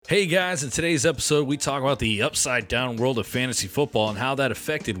Hey guys, in today's episode, we talk about the upside down world of fantasy football and how that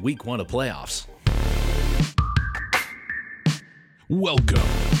affected week 1 of playoffs. Welcome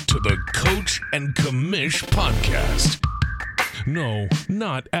to the Coach and Commish podcast. No,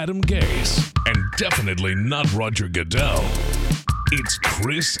 not Adam Gase, and definitely not Roger Goodell. It's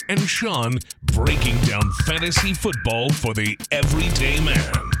Chris and Sean breaking down fantasy football for the everyday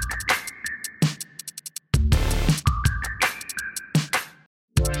man.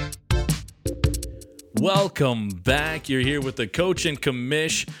 Welcome back. You're here with the Coach and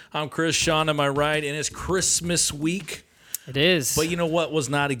Commish. I'm Chris, Sean, am I right? And it's Christmas week. It is. But you know what was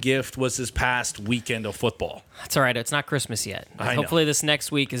not a gift was this past weekend of football. That's all right. It's not Christmas yet. I know. Hopefully this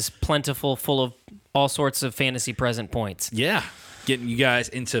next week is plentiful, full of all sorts of fantasy present points. Yeah, getting you guys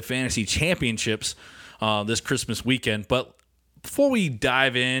into fantasy championships this Christmas weekend. But before we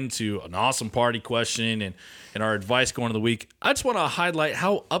dive into an awesome party question and our advice going into the week, I just want to highlight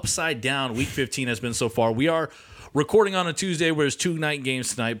how upside down Week 15 has been so far. We are recording on a Tuesday where there's 2 night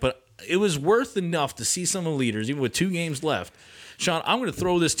games tonight, but it was worth enough to see some of the leaders, even with 2 games left. Sean, I'm going to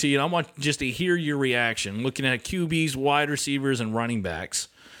throw this to you, and I want just to hear your reaction, looking at QBs, wide receivers, and running backs.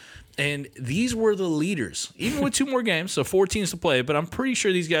 And these were the leaders, even with 2 more games, so 4 teams to play, but I'm pretty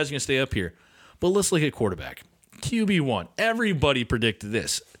sure these guys are going to stay up here. But let's look at quarterback. QB1. Everybody predicted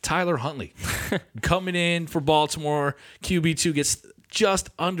this. Tyler Huntley coming in for Baltimore. QB2 gets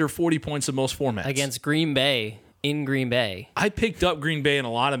just under 40 points in most formats. Against Green Bay, in Green Bay. I picked up Green Bay in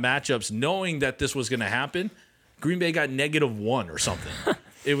a lot of matchups knowing that this was going to happen. Green Bay got -1 or something.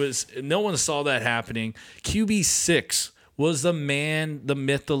 No one saw that happening. QB6 was the man, the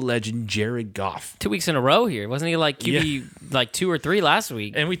myth, the legend, Jared Goff. 2 weeks in a row here. Wasn't he like QB like 2 or 3 last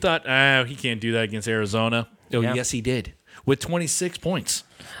week? And we thought, he can't do that against Arizona. Oh, Yeah. yes, he did. With 26 points.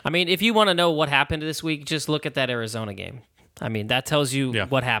 I mean, if you want to know what happened this week, just look at that Arizona game. I mean, that tells you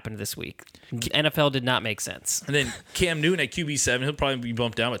what happened this week. NFL did not make sense. And then Cam Newton at QB7, he'll probably be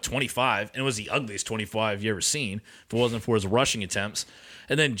bumped down at 25, and it was the ugliest 25 you ever seen if it wasn't for his rushing attempts.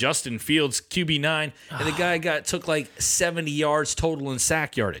 And then Justin Fields, QB9, and the guy took like 70 yards total in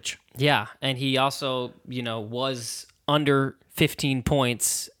sack yardage. Yeah, and he also, was under 15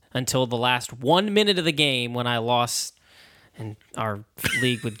 points until the last 1 minute of the game when I lost in our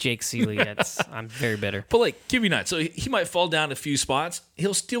league with Jake Seeley. I'm very bitter. But like QB9, so he might fall down a few spots.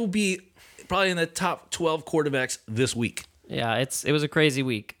 He'll still be probably in the top 12 quarterbacks this week. Yeah, it was a crazy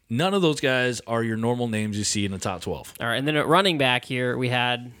week. None of those guys are your normal names you see in the top 12. All right, and then at running back here, we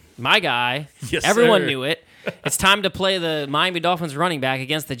had my guy. Yes, Everyone sir. knew it. It's time to play the Miami Dolphins running back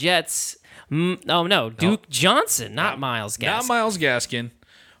against the Jets. Duke Johnson, not Myles Gaskin. Not Myles Gaskin.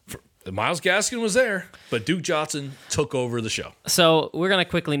 Myles Gaskin was there, but Duke Johnson took over the show. So we're going to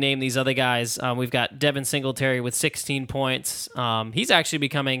quickly name these other guys. We've got Devin Singletary with 16 points. He's actually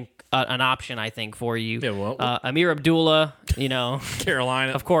becoming an option, I think, for you. Yeah, well, Amir Abdullah,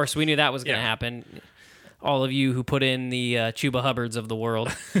 Carolina. Of course, we knew that was going to Yeah. happen. All of you who put in the Chuba Hubbards of the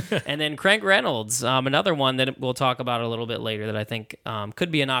world. And then Craig Reynolds, another one that we'll talk about a little bit later that I think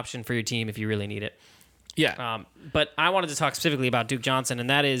could be an option for your team if you really need it. Yeah. But I wanted to talk specifically about Duke Johnson, and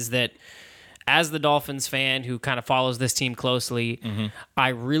that is that as the Dolphins fan who kind of follows this team closely, I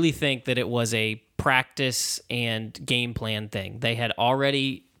really think that it was a practice and game plan thing. They had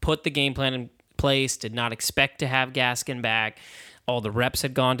already put the game plan in place, did not expect to have Gaskin back. All the reps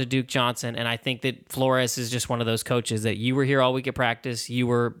had gone to Duke Johnson, and I think that Flores is just one of those coaches that you were here all week at practice, you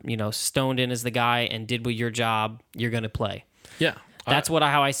were, stoned in as the guy and did your job, you're going to play. Yeah. That's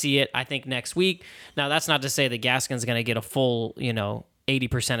how I see it. I think next week. Now, that's not to say that Gaskin's going to get a full,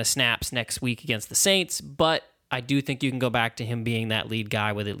 80% of snaps next week against the Saints, but I do think you can go back to him being that lead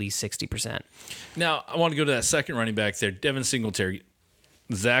guy with at least 60%. Now, I want to go to that second running back there, Devin Singletary.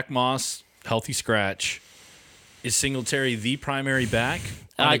 Zach Moss, healthy scratch. Is Singletary the primary back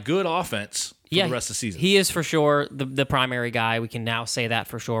on a good offense for the rest of the season? He is for sure the primary guy. We can now say that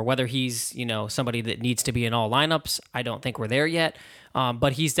for sure. Whether he's, somebody that needs to be in all lineups, I don't think we're there yet.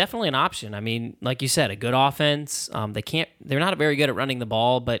 But he's definitely an option. I mean, like you said, a good offense. They're not very good at running the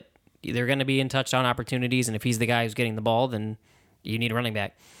ball, but they're going to be in touchdown opportunities. And if he's the guy who's getting the ball, then you need a running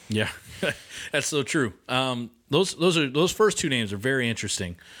back. Yeah, that's so true. Those first 2 names are very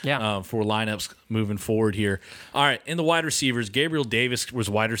interesting. Yeah. For lineups moving forward here. All right, in the wide receivers, Gabriel Davis was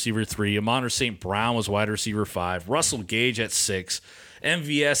wide receiver 3. Amon St. Brown was wide receiver 5. Russell Gage at 6.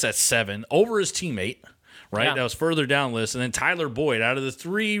 MVS at 7 over his teammate. Right, Yeah. that was further down the list, and then Tyler Boyd out of the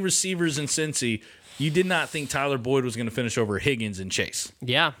 3 receivers in Cincy. You did not think Tyler Boyd was going to finish over Higgins and Chase.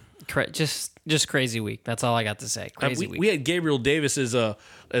 Yeah. Just crazy week. That's all I got to say. Crazy week. We had Gabriel Davis as a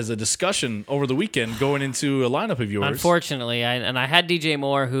discussion over the weekend going into a lineup of yours. Unfortunately, I had DJ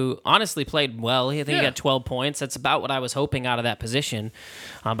Moore, who honestly played well. I think he got 12 points. That's about what I was hoping out of that position.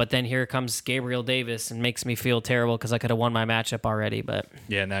 But then here comes Gabriel Davis and makes me feel terrible because I could have won my matchup already. But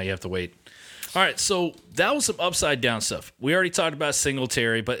yeah, now you have to wait. All right, so that was some upside down stuff. We already talked about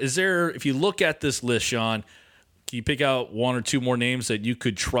Singletary, but is there, if you look at this list, Sean, can you pick out one or two more names that you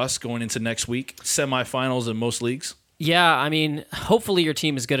could trust going into next week? Semifinals in most leagues? Yeah, I mean, hopefully your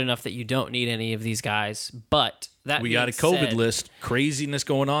team is good enough that you don't need any of these guys. But that we got a COVID list. Craziness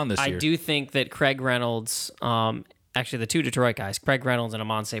going on this year. I do think that Craig Reynolds, actually the two Detroit guys, Craig Reynolds and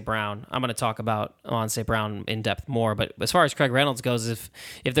Amonte Brown. I'm going to talk about Amonte Brown in depth more. But as far as Craig Reynolds goes, if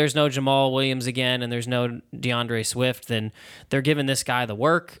there's no Jamal Williams again and there's no DeAndre Swift, then they're giving this guy the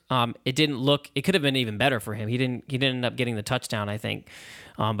work. It could have been even better for him. He didn't end up getting the touchdown, I think.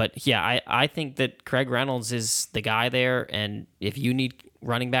 But yeah, I think that Craig Reynolds is the guy there. And if you need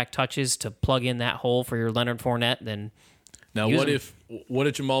running back touches to plug in that hole for your Leonard Fournette, then now what if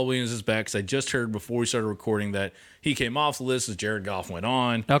Jamal Williams is back? Because I just heard before we started recording that he came off the list as Jared Goff went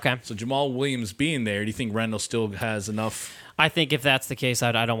on. Okay. So Jamal Williams being there, do you think Reynolds still has enough? I think if that's the case,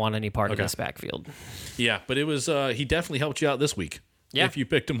 I don't want any part of this backfield. Yeah, but it was he definitely helped you out this week. Yeah. If you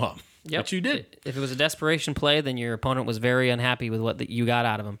picked him up. Yep. Which you did. If it was a desperation play, then your opponent was very unhappy with what you got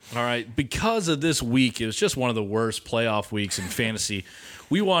out of him. All right. Because of this week, it was just one of the worst playoff weeks in fantasy.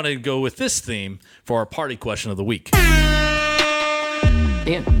 We want to go with this theme for our party question of the week.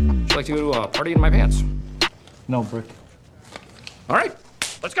 Ian, would you like to go to a party in my pants? No, Brick. All right,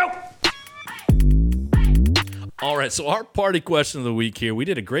 let's go. All right, so our party question of the week here. We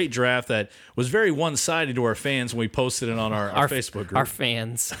did a great draft that was very one-sided to our fans when we posted it on our Facebook group. Our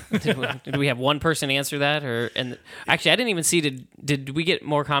fans. Did we have one person answer that? And actually, I didn't even see. Did we get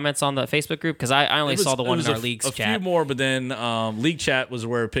more comments on the Facebook group? Because I only saw the one in our league's chat. A few more, but then league chat was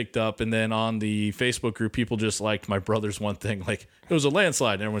where it picked up, and then on the Facebook group, people just liked my brother's one thing, like it was a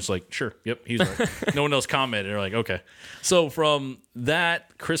landslide, and everyone's like, "Sure, yep, he's right." No one else commented. They're like, "Okay." So from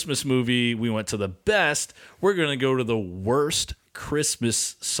that Christmas movie, we went to the best. We're gonna go to the worst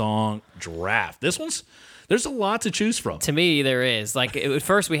Christmas song draft. There's a lot to choose from. To me, there is. Like at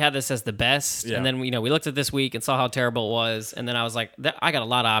first, we had this as the best, and then we looked at this week and saw how terrible it was, and then I was like, I got a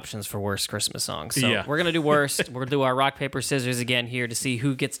lot of options for worst Christmas songs. So we're gonna do worst. We're gonna do our rock paper scissors again here to see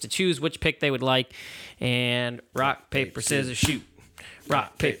who gets to choose which pick they would like, and rock paper scissors shoot.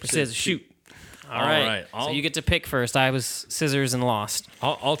 Rock paper scissors shoot. All right. So you get to pick first. I was scissors and lost.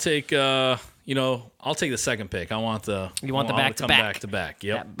 I'll take. I'll take the second pick. I want the. You want the back to back to back.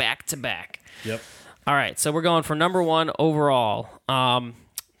 Yep. Yeah, back to back. Yep. All right, so we're going for number one overall. I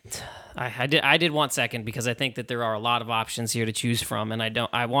did want second because I think that there are a lot of options here to choose from, and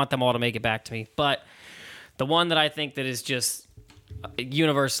I want them all to make it back to me. But the one that I think that is just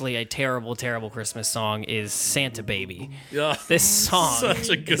universally a terrible, terrible Christmas song is Santa Baby. Yeah. This song Such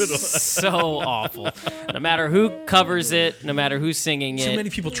a good is one. so awful. No matter who covers it, no matter who's singing it. Too many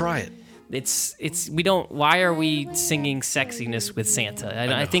people try it. Why are we singing sexiness with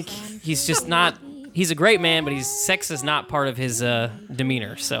Santa? I think he's just not. He's a great man, but sex is not part of his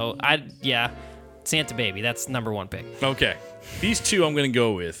demeanor. So Santa Baby. That's number one pick. Okay, these two I'm going to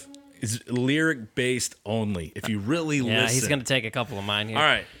go with is lyric based only. If you really listen, he's going to take a couple of mine here. All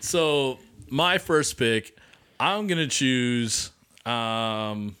right, so my first pick, I'm going to choose.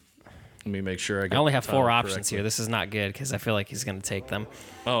 Let me make sure I only have four options here. This is not good because I feel like he's going to take them.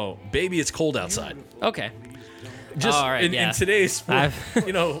 Oh, Baby, It's Cold Outside. Okay. Just all right, in today's, the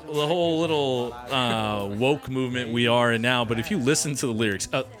whole little woke movement we are in now. But if you listen to the lyrics,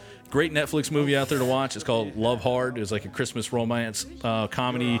 great Netflix movie out there to watch. It's called Love Hard. It's like a Christmas romance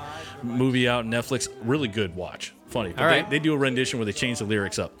comedy movie out on Netflix. Really good watch. Funny. But they do a rendition where they change the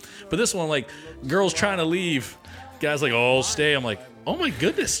lyrics up. But this one, like, girl's trying to leave. Guy's like, oh, stay. I'm like, oh my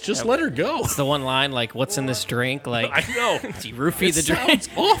goodness, just let her go. It's the one line, like, what's in this drink? Like, I know. Do you roofie the drink? Sounds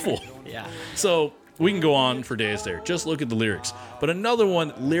awful. Yeah. So we can go on for days there. Just look at the lyrics. But another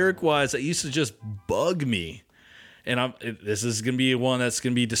one, lyric-wise, that used to just bug me. And this is going to be one that's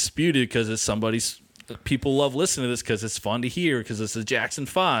going to be disputed because it's people love listening to this because it's fun to hear because it's the Jackson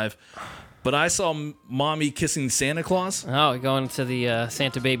 5. But I saw Mommy Kissing Santa Claus. Oh, going to the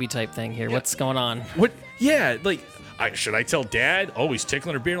Santa Baby type thing here. Yeah. What's going on? What? Yeah, like, should I tell Dad? Oh, he's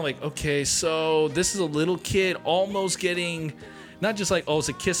tickling her beard. I'm like, okay, so this is a little kid almost getting... Not just like, oh, it's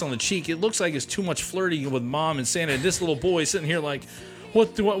a kiss on the cheek. It looks like it's too much flirting with Mom and Santa. And this little boy is sitting here like,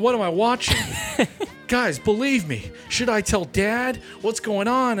 what am I watching? Guys, believe me. Should I tell Dad what's going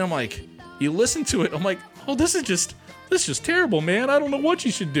on? And I'm like, you listen to it. I'm like, oh, this is just this is just terrible, man. I don't know what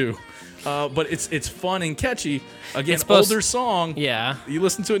you should do. But it's fun and catchy. Again, It's supposed- older song. Yeah. You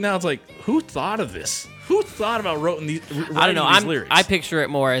listen to it now, it's like, who thought of this? Who thought about writing these I don't know. lyrics? I picture it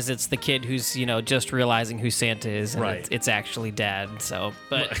more as it's the kid who's just realizing who Santa is, and Right. it's actually Dad. So,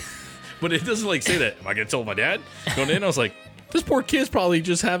 but But it doesn't like say that. Am I gonna tell my dad? Going in, I was like, this poor kid's probably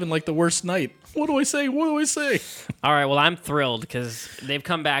just having like the worst night. What do I say? What do I say? all right. Well, I'm thrilled because they've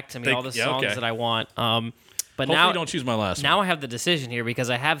come back to me all the songs okay. that I want. But Hopefully now you don't choose my last one. now I have the decision here because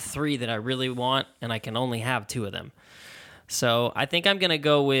I have 3 that I really want, and I can only have 2 of them. So I think I'm gonna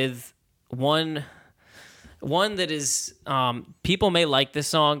go with one that is people may like this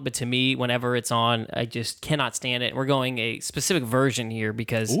song, but to me, whenever it's on, I just cannot stand it. We're going a specific version here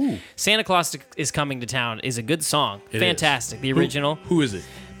because Santa Claus is Coming to Town is a good song, It fantastic, is. the original. Who is it?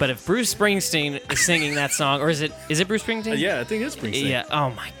 But if Bruce Springsteen is singing that song, or is it Bruce Springsteen? Yeah, I think it's Springsteen. Yeah.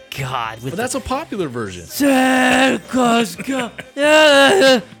 Oh my God. With But that's a popular version. Santa Claus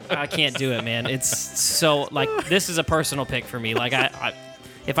I can't do it, man. It's so like this is a personal pick for me. Like I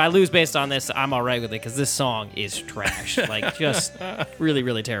if I lose based on this, I'm all right with it because this song is trash. Like just really,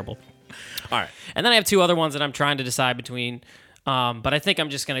 really terrible. All right. And then I have 2 other ones that I'm trying to decide between. But I think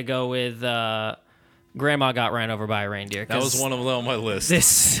I'm just gonna go with Grandma Got Ran Over by a Reindeer. That was one of them on my list. This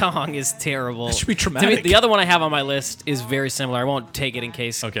song is terrible. That should be To me, traumatic. the other one I have on my list is very similar. I won't take it in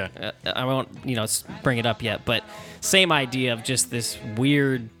case. Okay. I won't, bring it up yet. But same idea of just this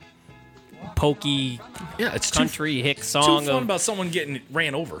weird, pokey Yeah, it's country hick too song. fun about someone getting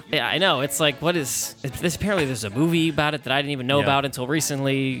ran over. Yeah, I know. It's like, what is this? Apparently, there's a movie about it that I didn't even know Yeah. about until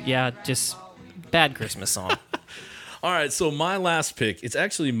recently. Yeah, just bad Christmas song. All right, so my last pick, it's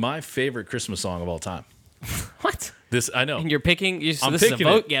actually my favorite Christmas song of all time. What? This I know. And you're picking. So I'm this is a picking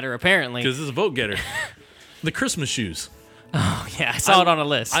vote it. getter, apparently. Because this is a vote getter. The Christmas Shoes. Yeah, I saw it on a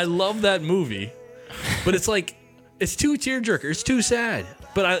list. I love that movie, but it's like it's too tearjerker. It's too sad.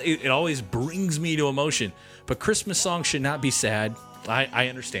 But it always brings me to emotion. But Christmas songs should not be sad. I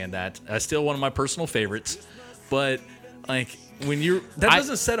understand that. That's still one of my personal favorites. But like when that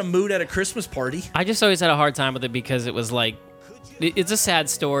doesn't set a mood at a Christmas party. I just always had a hard time with it because it was like, it's a sad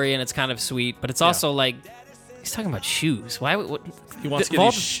story and it's kind of sweet, but it's also like, he's talking about shoes. Why? What? He wants to of get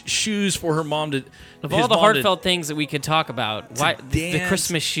all these shoes for her mom to. Of all the heartfelt things that we could talk about, why the dance.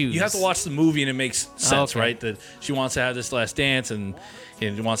 Christmas shoes? You have to watch the movie and it makes sense, okay. right? That she wants to have this last dance and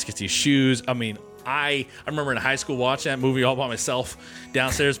wants to get these shoes. I mean, I remember in high school watching that movie all by myself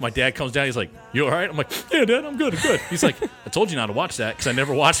downstairs. My dad comes down. He's like, "You all right?" I'm like, "Yeah, Dad, I'm good. I'm good." He's like, "I told you not to watch that because I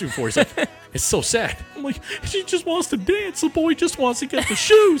never watched it before." He's like, "It's so sad." I'm like, "She just wants to dance. The boy just wants to get the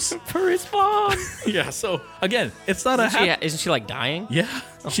shoes for his mom. Yeah. So again, it's not a happy. Isn't she like dying? Yeah,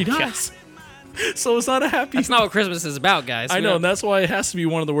 she my dies. So it's not a happy. That's not what Christmas is about, guys. I know, and that's why it has to be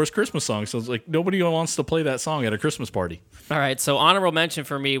one of the worst Christmas songs. So it's like nobody wants to play that song at a Christmas party. All right, so honorable mention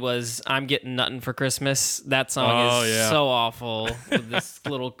for me was "I'm Getting Nuttin' for Christmas." That song is so awful with this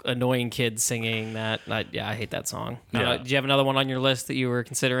little annoying kid singing that. I hate that song. Yeah. Do you have another one on your list that you were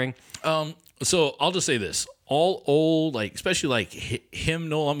considering? So I'll just say this: all old, like especially like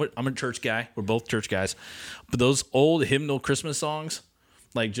hymnal. I'm a church guy. We're both church guys, but those old hymnal Christmas songs,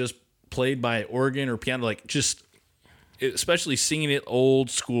 like just played by organ or piano, like just especially singing it old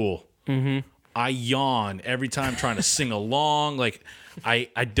school. Mm-hmm. I yawn every time trying to sing along. Like I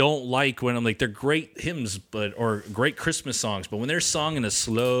don't like when I'm like, they're great hymns, or great Christmas songs, but when they're sung in a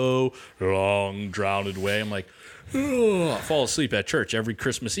slow, long, drowned way, I'm like, I fall asleep at church every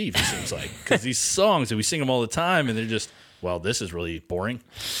Christmas Eve, it seems like, because these songs that we sing them all the time, and they're just, well, this is really boring.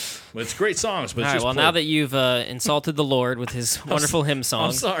 But it's great songs. But All it's right, just well, now that you've insulted the Lord with his wonderful hymn I'm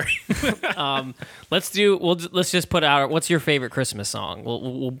songs, sorry. let's just put out. What's your favorite Christmas song?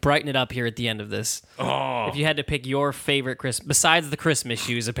 We'll brighten it up here at the end of this. Oh, If you had to pick your favorite Christmas, besides the Christmas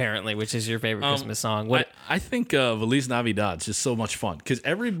shoes, apparently, which is your favorite Christmas song, what? I think Feliz Navidad is just so much fun because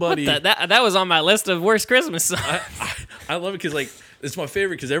everybody. That was on my list of worst Christmas songs. I love it because like it's my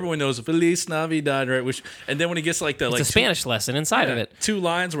favorite because everyone knows Feliz Navidad, right? And then when it gets like the It's like a Spanish lesson inside of it. 2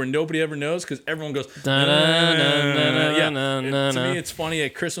 lines where nobody ever knows because everyone goes. Da, da, da, da, Yeah. da, da, To da. me, it's funny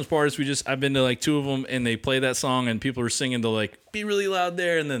at Christmas parties. I've been to like 2 of them, and they play that song, and people are singing to like be really loud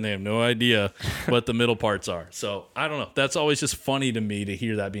there, and then they have no idea what the middle parts are. So I don't know. That's always just funny to me to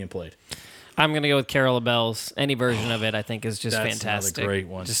hear that being played. I'm gonna go with Carol of Bells. Any version of it, I think, is just That's fantastic. another great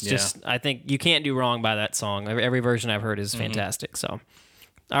one. Just I think you can't do wrong by that song. Every version I've heard is fantastic. So,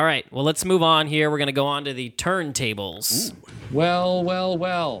 all right, well, let's move on here. We're gonna go on to the turntables. Well, well,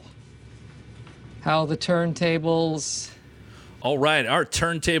 well. How the turntables. All right, our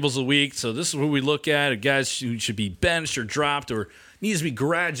turntables of the week. So this is where we look at guys who should be benched or dropped or needs to be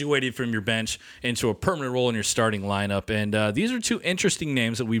graduated from your bench into a permanent role in your starting lineup. And these are two interesting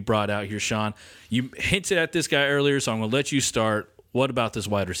names that we brought out here, Sean. You hinted at this guy earlier, so I'm going to let you start. What about this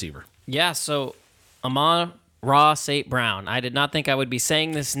wide receiver? Yeah, so Amon-Ra St. Brown. I did not think I would be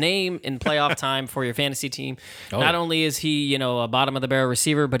saying this name in playoff time for your fantasy team. Oh. Not only is he, a bottom of the barrel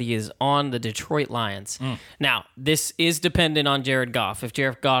receiver, but he is on the Detroit Lions. Now, this is dependent on Jared Goff. If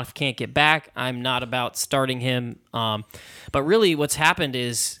Jared Goff can't get back, I'm not about starting him. But really what's happened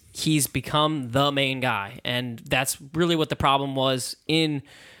is he's become the main guy, and that's really what the problem was in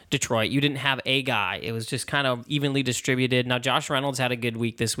Detroit. You didn't have a guy. It was just kind of evenly distributed. Now, Josh Reynolds had a good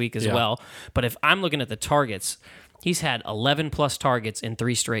week this week as well. But if I'm looking at the targets, he's had 11 plus targets in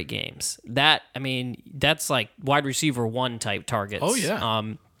 3 straight games. That's like wide receiver 1 type targets. Oh,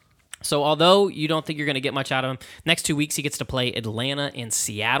 yeah. So although you don't think you're going to get much out of him, next 2 weeks he gets to play Atlanta and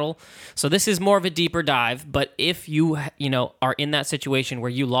Seattle. So this is more of a deeper dive. But if you are in that situation where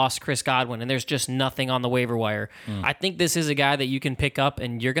you lost Chris Godwin and there's just nothing on the waiver wire, I think this is a guy that you can pick up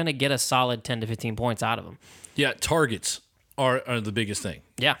and you're going to get a solid 10 to 15 points out of him. Yeah, targets are the biggest thing.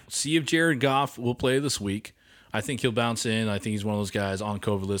 Yeah. See if Jared Goff will play this week. I think he'll bounce in. I think he's one of those guys on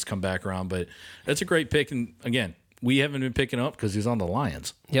COVID list, come back around. But that's a great pick. And again, we haven't been picking up because he's on the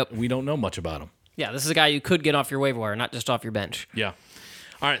Lions. Yep. We don't know much about him. Yeah, this is a guy you could get off your waiver wire, not just off your bench. Yeah.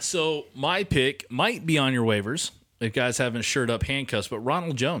 All right, so my pick might be on your waivers if guys haven't shirt up handcuffs, but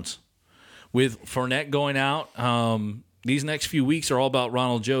Ronald Jones. With Fournette going out, these next few weeks are all about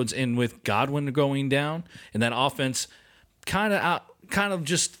Ronald Jones, and with Godwin going down and that offense kind of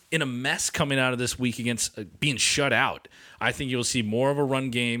just in a mess coming out of this week against being shut out, I think you'll see more of a run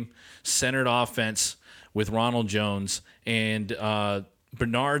game, centered offense with Ronald Jones, and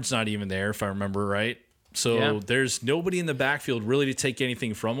Bernard's not even there, if I remember right. So there's nobody in the backfield really to take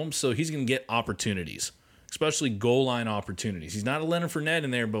anything from him, so he's going to get opportunities, especially goal line opportunities. He's not a Leonard Fournette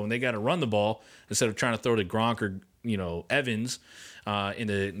in there, but when they got to run the ball, instead of trying to throw to Gronk or Evans in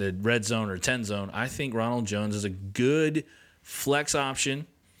the red zone or 10 zone, I think Ronald Jones is a good flex option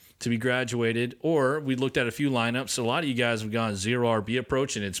to be graduated. Or we looked at a few lineups. A lot of you guys have gone 0 RB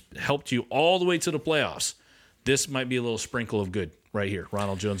approach, and it's helped you all the way to the playoffs. This might be a little sprinkle of good right here.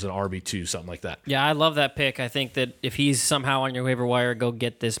 Ronald Jones and RB2, something like that. Yeah, I love that pick. I think that if he's somehow on your waiver wire, go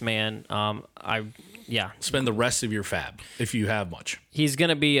get this man. Spend the rest of your fab if you have much. He's going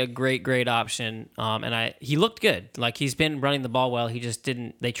to be a great option. He looked good. Like, he's been running the ball well. He just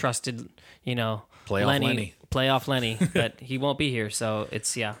didn't. They trusted, playoff Lenny, but he won't be here. So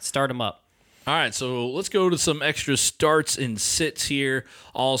start him up. All right, so let's go to some extra starts and sits here.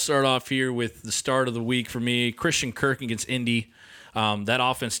 I'll start off here with the start of the week for me. Christian Kirk against Indy. That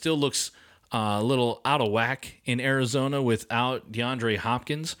offense still looks a little out of whack in Arizona without DeAndre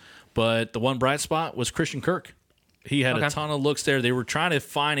Hopkins, but the one bright spot was Christian Kirk. He had a ton of looks there. They were trying to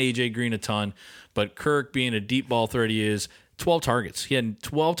find A.J. Green a ton, but Kirk, being a deep ball threat he is, 12 targets. He had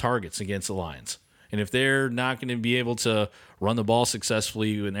 12 targets against the Lions. And if they're not going to be able to run the ball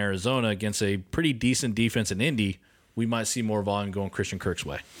successfully in Arizona against a pretty decent defense in Indy, we might see more volume going Christian Kirk's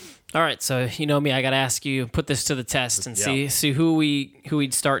way. All right, so you know me, I got to ask you, put this to the test and see who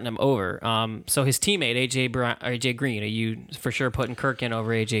we'd starting him over. So his teammate AJ Green, are you for sure putting Kirk in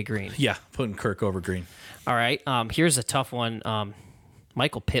over AJ Green? Yeah, putting Kirk over Green. All right, here's a tough one.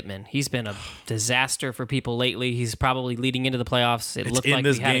 Michael Pittman, he's been a disaster for people lately. He's probably leading into the playoffs. It looked in like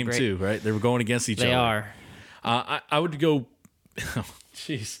this we had game a great... too, right? They were going against each other. They are. I would go,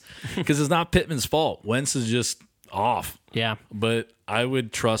 jeez, because it's not Pittman's fault. Wentz is just off. Yeah, but I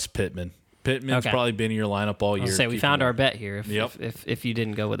would trust Pittman. Pittman's probably been in your lineup all year. I'll say we found our bet here. If you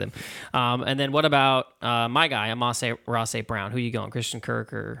didn't go with him, and then what about my guy, Amon-Ra St. Brown? Who you going, Christian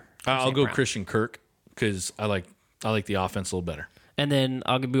Kirk or? I'll go Brown? Christian Kirk because I like the offense a little better. And then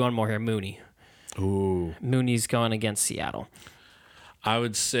I'll give you one more here, Mooney. Ooh, Mooney's going against Seattle. I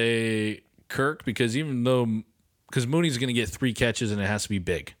would say Kirk because Mooney's going to get 3 catches and it has to be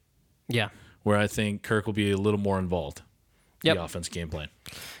big. Yeah. Where I think Kirk will be a little more involved. Yep. The offense game plan.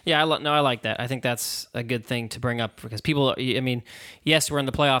 Yeah, I like that. I think that's a good thing to bring up because people, yes, we're in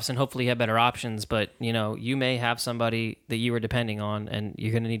the playoffs and hopefully you have better options, but, you may have somebody that you were depending on and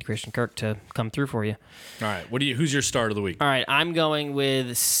you're going to need Christian Kirk to come through for you. All right. Who's your start of the week? All right. I'm going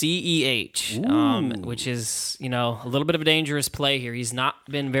with CEH, which is, a little bit of a dangerous play here. He's not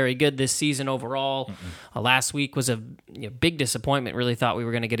been very good this season overall. Last week was a big disappointment. Really thought we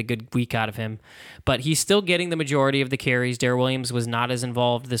were going to get a good week out of him, but he's still getting the majority of the carries. Darrell Williams was not as involved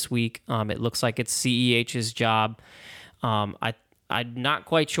this week. It looks like it's CEH's job. I'm not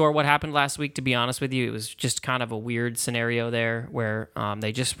quite sure what happened last week, to be honest with you. It was just kind of a weird scenario there where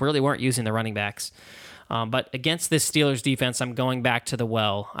they just really weren't using the running backs. But against this Steelers defense, I'm going back to the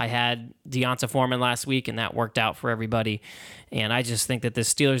well. I had Deonta Foreman last week, and that worked out for everybody. And I just think that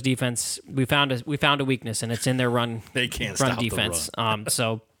this Steelers defense, we found a weakness, and it's in their run. They can't run stop the defense.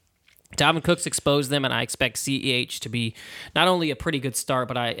 So Dalvin Cook's exposed them, and I expect CEH to be not only a pretty good start,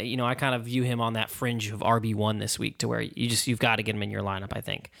 but I kind of view him on that fringe of RB1 this week, to where you've got to get him in your lineup, I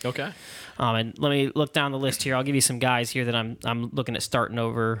think. Okay. And let me look down the list here. I'll give you some guys here that I'm looking at starting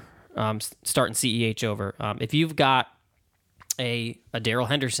CEH over. If you've got a Darrell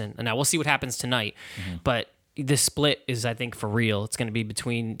Henderson, and now we'll see what happens tonight, but this split is, I think, for real. It's going to be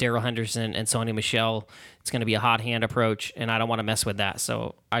between Darrell Henderson and Sony Michel. It's going to be a hot hand approach, and I don't want to mess with that,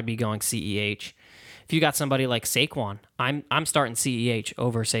 so I'd be going CEH. If you got somebody like Saquon, I'm starting CEH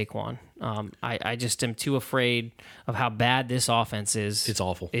over Saquon. I just am too afraid of how bad this offense is. It's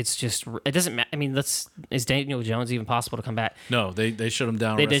awful. It's just, it doesn't matter. I mean, is Daniel Jones even possible to come back? No, they shut him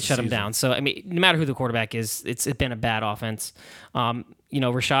down. They did shut him down. So, I mean, no matter who the quarterback is, it's been a bad offense.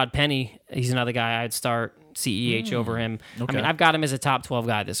 Rashad Penny, he's another guy I'd start CEH over him. Okay. I mean, I've got him as a top 12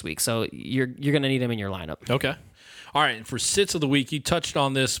 guy this week, so you're going to need him in your lineup. Okay. All right, and for sits of the week, you touched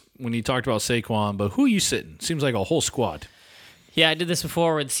on this when you talked about Saquon, but who are you sitting? Seems like a whole squad. Yeah, I did this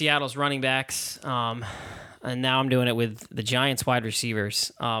before with Seattle's running backs, and now I'm doing it with the Giants wide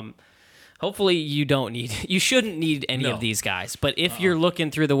receivers. Hopefully you shouldn't need any of these guys, but if you're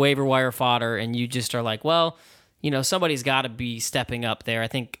looking through the waiver wire fodder and you just are like, well, somebody's got to be stepping up there. I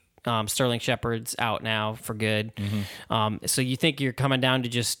think Sterling Shepard's out now for good. So you think you're coming down to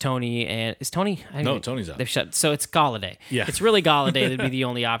just Tony, and is Tony? No, Tony's out. They've shut. So it's Galladay. Yeah. It's really Galladay that'd be the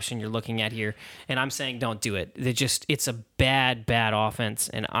only option you're looking at here. And I'm saying don't do it. It's a bad offense,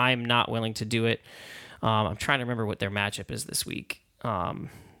 and I'm not willing to do it. I'm trying to remember what their matchup is this week.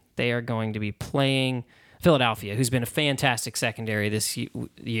 They are going to be playing Philadelphia, who's been a fantastic secondary this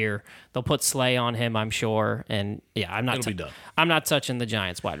year. They'll put Slay on him, I'm sure. And yeah, It'll be done. I'm not touching the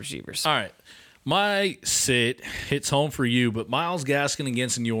Giants wide receivers. All right. My sit hits home for you, but Myles Gaskin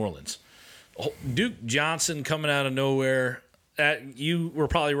against New Orleans. Duke Johnson coming out of nowhere. You were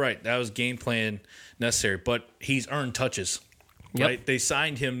probably right. That was game plan necessary, but he's earned touches. Yep. Right? They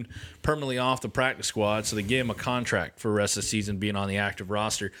signed him permanently off the practice squad, so they gave him a contract for the rest of the season being on the active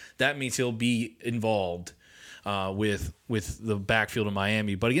roster. That means he'll be involved with the backfield in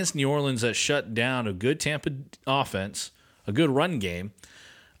Miami. But against New Orleans that shut down a good Tampa offense, a good run game,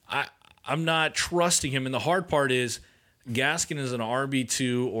 I'm not trusting him. And the hard part is Gaskin is an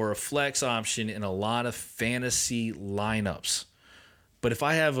RB2 or a flex option in a lot of fantasy lineups. But if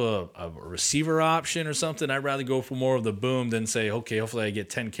I have a receiver option or something, I'd rather go for more of the boom than say, okay, hopefully I get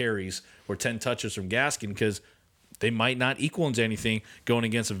 10 carries or 10 touches from Gaskin, because they might not equal into anything going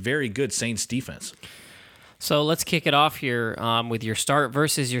against a very good Saints defense. So let's kick it off here with your start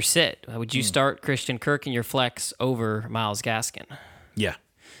versus your sit. Would you start Christian Kirk in your flex over Myles Gaskin? Yeah.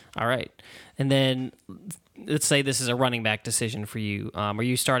 All right. And then let's say this is a running back decision for you. Are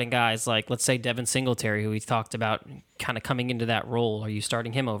you starting guys like, let's say, Devin Singletary, who we talked about kind of coming into that role? Are you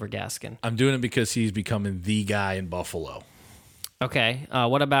starting him over Gaskin? I'm doing it because he's becoming the guy in Buffalo. Okay.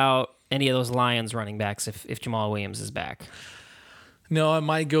 What about any of those Lions running backs if Jamal Williams is back? No, I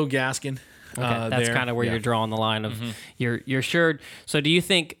might go Gaskin. Okay, that's kind of where you're drawing the line of you're sure. So what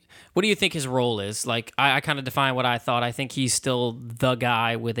do you think his role is? Like, I kind of define what I thought. I think he's still the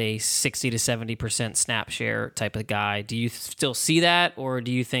guy with a 60 to 70% snap share type of guy. Do you still see that, or do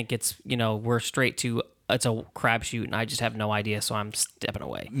you think it's, we're straight to it's a crapshoot and I just have no idea, so I'm stepping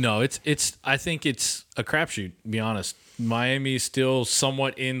away? No, it's. I think it's a crapshoot, to be honest. Miami's still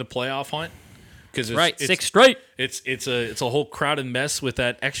somewhat in the playoff hunt. Right, 6 straight. It's a whole crowded mess. With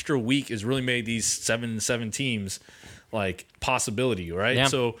that extra week has really made these 7 teams like possibility, right? Yeah.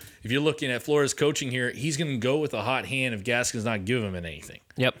 So if you're looking at Flores coaching here, he's going to go with a hot hand if Gaskin's not giving him anything.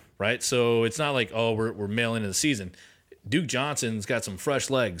 Yep. Right. So it's not like, oh, we're mailing into the season. Duke Johnson's got some fresh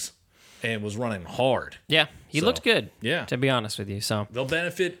legs and was running hard. Yeah, he looked good. Yeah, to be honest with you. So they'll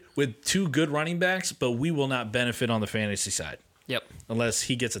benefit with 2 good running backs, but we will not benefit on the fantasy side. Yep. Unless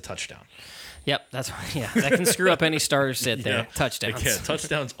he gets a touchdown. Yep, that can screw up any starter sit there. Yeah. Touchdowns. Yeah,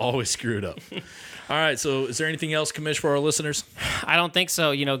 touchdowns always screwed up. All right, so is there anything else, Commish, for our listeners? I don't think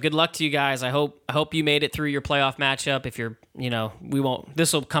so. Good luck to you guys. I hope you made it through your playoff matchup. If you're,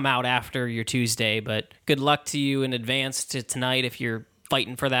 this will come out after your Tuesday, but good luck to you in advance to tonight if you're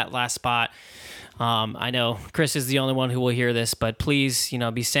fighting for that last spot. I know Chris is the only one who will hear this, but please,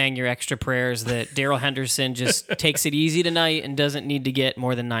 be saying your extra prayers that Darrell Henderson just takes it easy tonight and doesn't need to get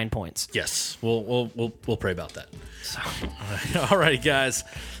more than 9 points. Yes, we'll pray about that. All right, guys.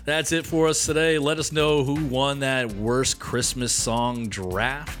 That's it for us today. Let us know who won that worst Christmas song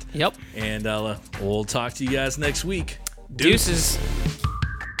draft. Yep. And we'll talk to you guys next week. Deuces.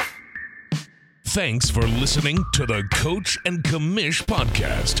 Thanks for listening to the Coach and Commish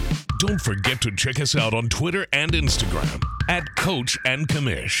podcast. Don't forget to check us out on Twitter and Instagram at Coach and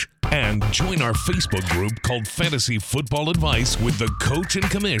Commish. And join our Facebook group called Fantasy Football Advice with the Coach and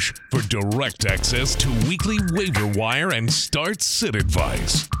Commish for direct access to weekly waiver wire and start sit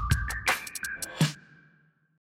advice.